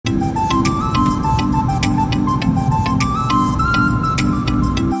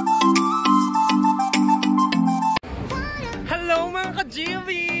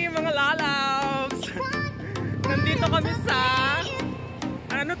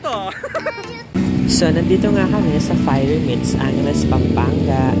to. So, nandito nga kami sa Fire Meats, Angeles,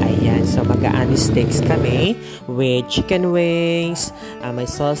 Pampanga. Ayan. So, mag-aani steaks kami with chicken wings, may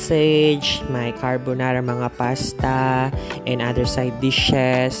sausage, may carbonara, mga pasta, and other side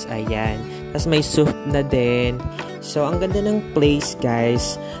dishes. Ayan. Tapos may soup na din. So, ang ganda ng place,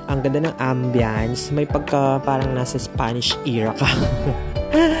 guys. Ang ganda ng ambience. May pagka parang nasa Spanish era ka.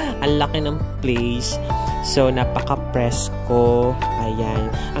 Ang laki ng place. So, napaka-presko.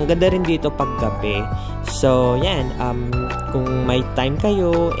 Ayan. Ang ganda rin dito pag gabi. So, yan. Kung may time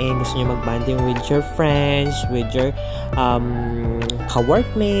kayo and gusto nyo mag-bonding with your friends, with your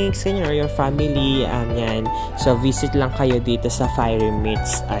ka-workmates, or your family, yan. So, visit lang kayo dito sa Fire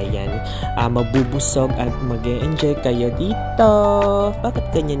Meats. Ayan. Mabubusog at mag-enjoy kayo dito.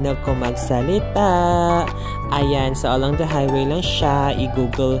 Bakit ganyan na ako magsalita? Ayan. So, along the highway lang siya.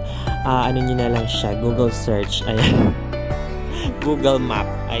 I-google, ano nyo na lang siya. Google search. Ayan. Google Map.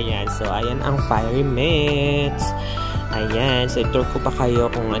 Ayan. So, ayan ang Fire Meats. Ayan. So, i-tour ko pa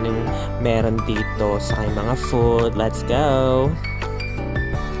kayo kung anong meron dito sa kayong mga food. Let's go!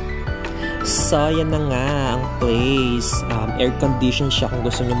 So, yan na nga ang place. Air-conditioned siya kung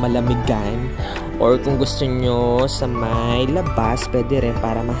gusto nyo malamigan. Or kung gusto nyo sa may labas, pwede rin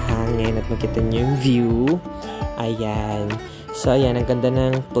para mahangin at makita nyo yung view. Ayan. So, ayan. Ang ganda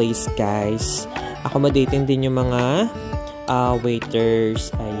ng place, guys. Accommodating din yung mga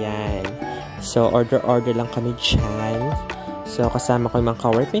waiters. Ayan. So, order lang kami dyan. So, kasama ko yung mga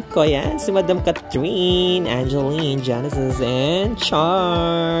ka-workmate ko. Ayan. Si Madam Catherine, Angeline, Genesis, and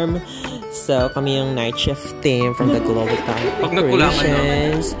Charm. So, kami yung night shift team from the Global Town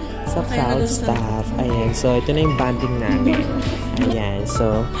Operations sa Proud Staff. Ayan. So, ito na yung banding namin. Ayan.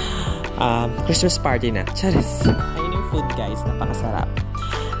 So, Christmas party na. Charis. Ayun yung food, guys. Napakasarap.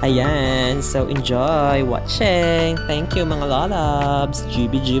 Ayan. So, enjoy watching. Thank you, mga lolobs.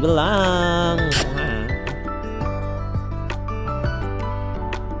 GB lang.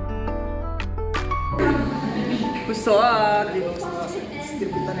 Pusok.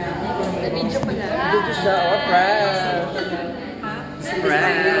 Video pala. Video siya. Oh, friend.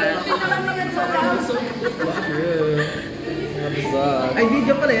 Friend. Ay,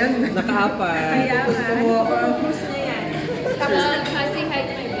 video pala yan. Nakahapan. Gusto mo ako. Say hi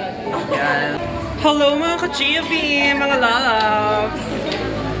to my vlog. Yan. Hello mga ka-chibi, mga lalabs.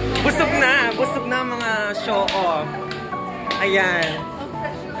 Busog na mga show off. Ayan.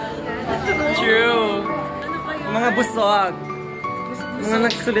 True. Mga busog. Mga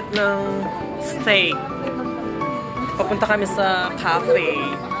nagsulit ng steak. Papunta kami sa cafe.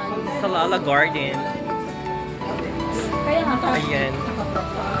 Sa Lala Garden. Ayan.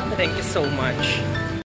 Thank you so much.